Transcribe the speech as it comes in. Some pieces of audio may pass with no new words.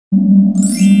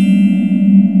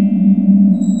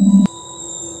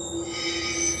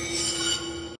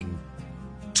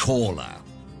caller.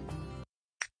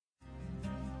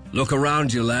 Look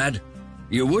around you, lad.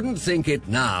 You wouldn't think it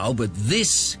now, but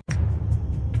this...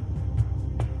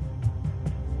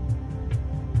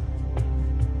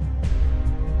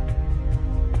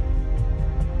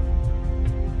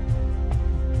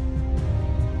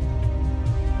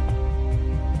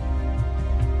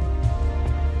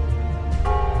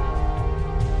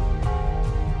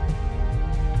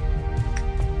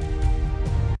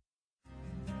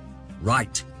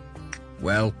 Right.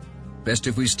 Well, best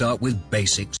if we start with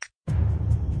basics.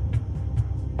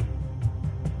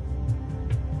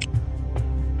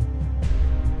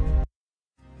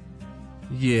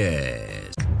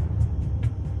 Yes.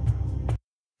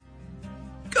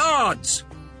 Gods!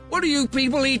 What do you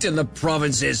people eat in the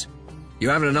provinces? You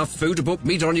haven't enough food to put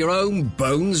meat on your own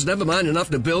bones, never mind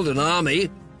enough to build an army.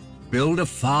 Build a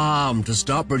farm to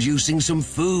start producing some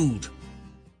food.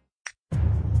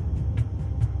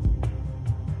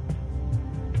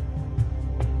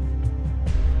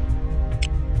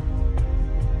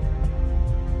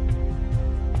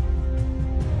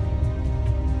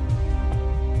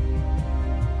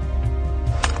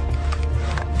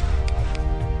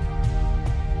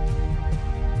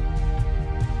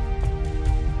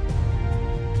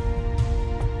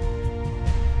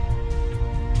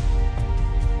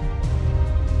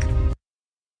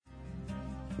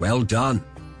 Well done.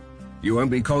 You won't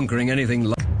be conquering anything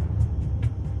like...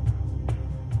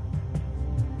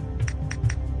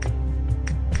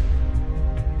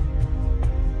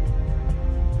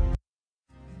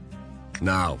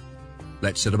 Now,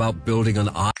 let's set about building an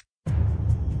army.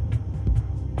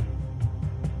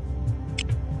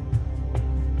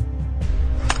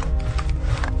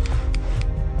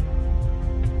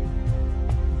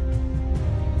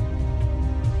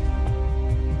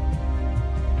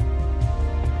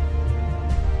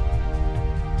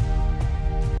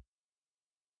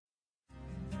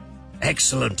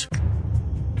 Excellent.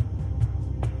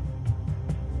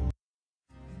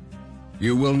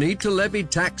 You will need to levy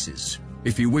taxes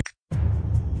if you wish.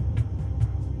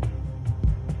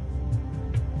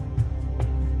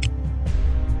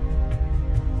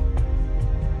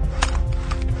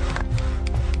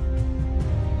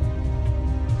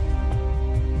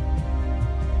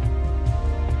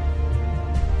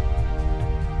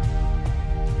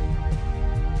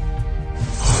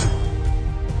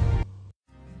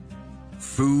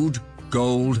 Food,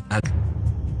 gold, and...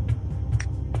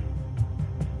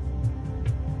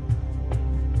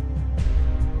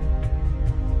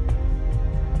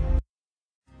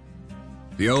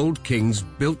 The old kings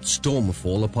built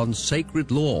Stormfall upon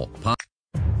sacred law.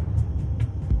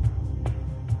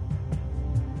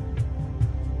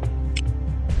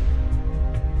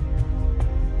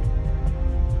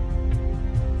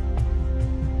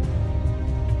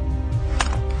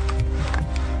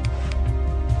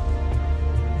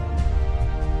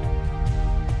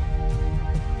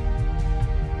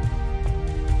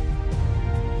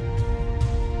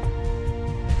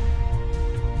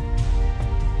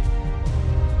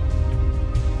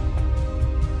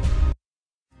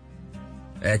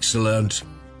 Excellent.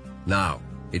 Now,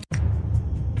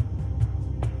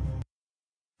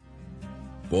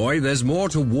 Boy, there's more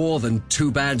to war than two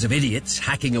bands of idiots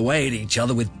hacking away at each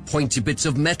other with pointy bits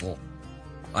of metal.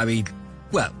 I mean,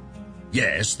 well,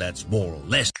 yes, that's more or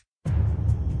less.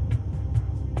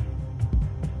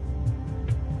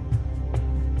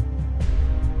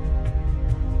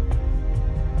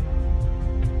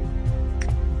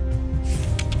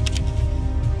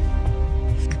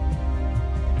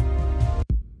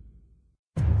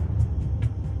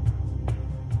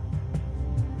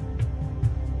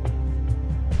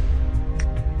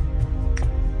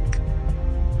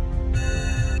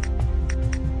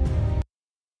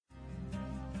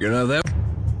 You know that?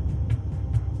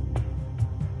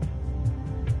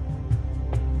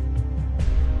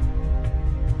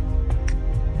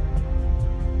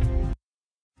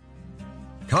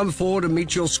 Come forward and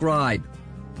meet your scribe,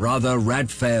 Brother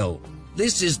Radfael.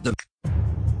 This is the...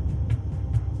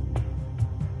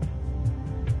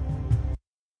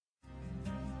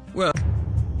 Well...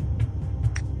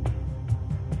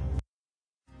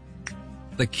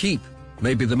 The keep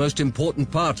may be the most important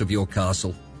part of your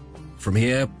castle. From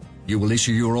here, you will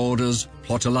issue your orders,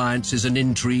 plot alliances and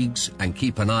intrigues, and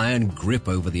keep an iron grip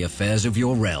over the affairs of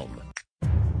your realm.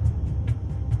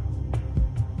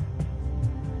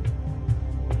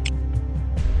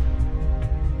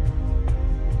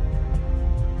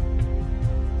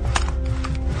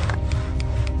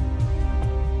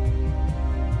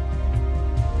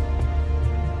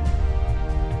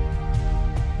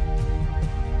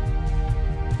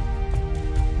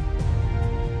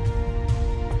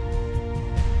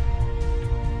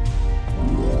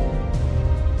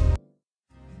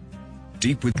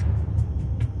 deep with...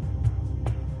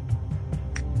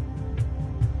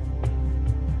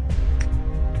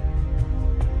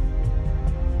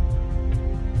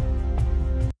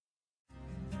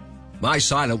 My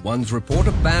silent ones report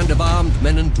a band of armed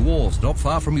men and dwarves not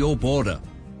far from your border.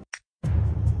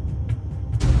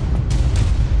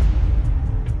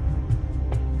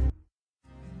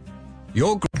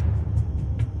 Your...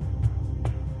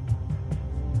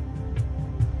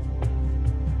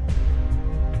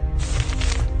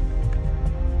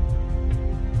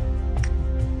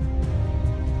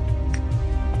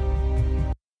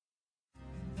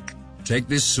 Take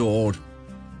this sword.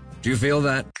 Do you feel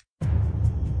that?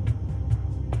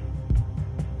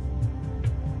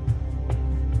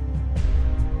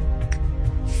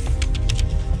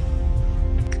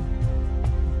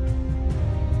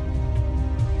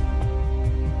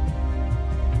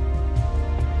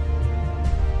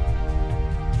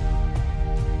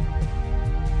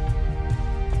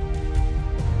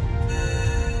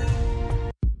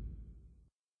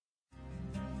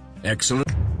 Excellent.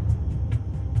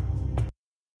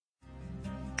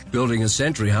 Building a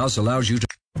sentry house allows you to...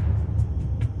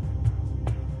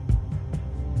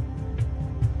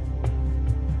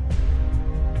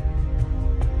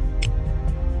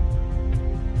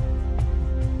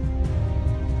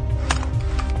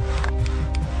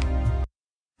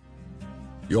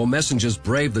 Your messengers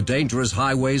brave the dangerous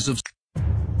highways of...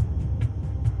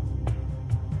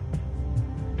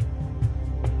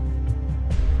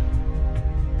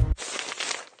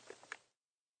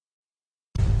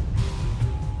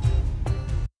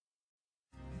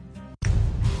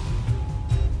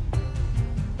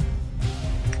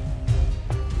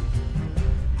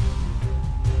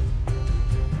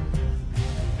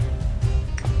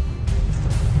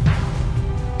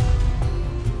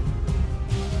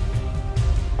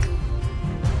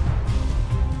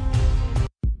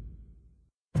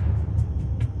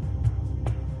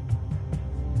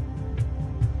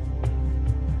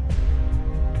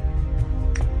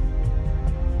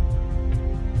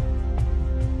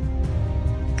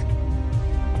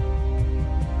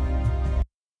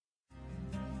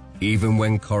 Even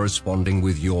when corresponding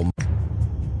with your...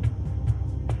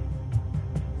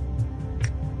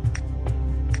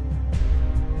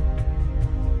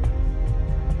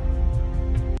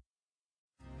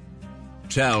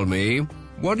 Tell me,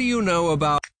 what do you know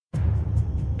about...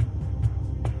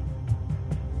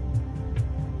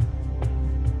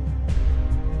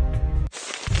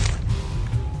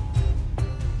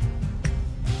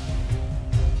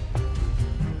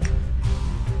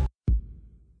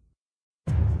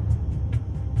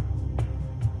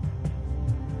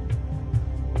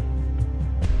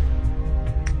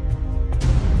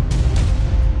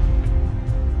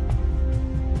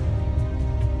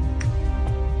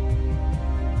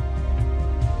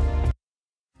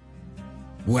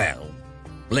 Well,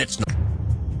 let's not...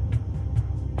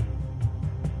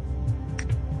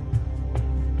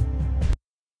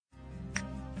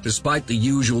 Despite the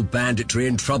usual banditry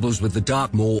and troubles with the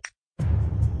Darkmoor...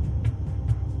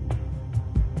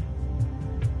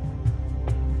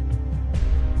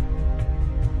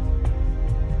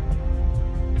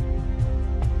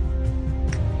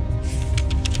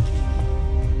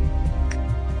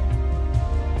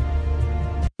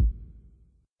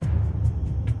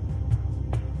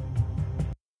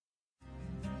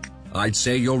 I'd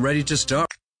say you're ready to start.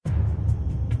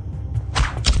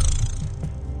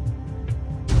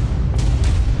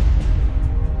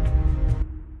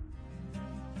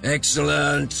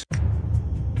 Excellent.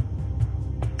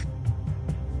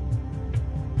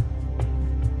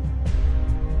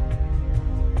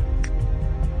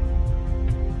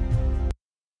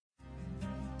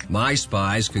 My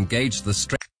spies can gauge the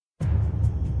strength.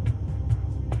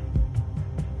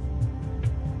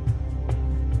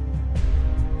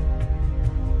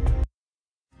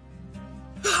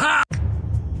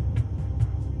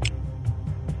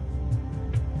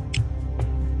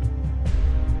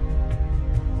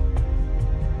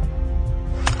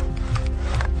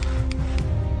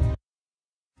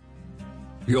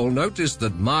 You'll notice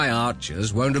that my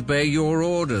archers won't obey your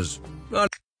orders.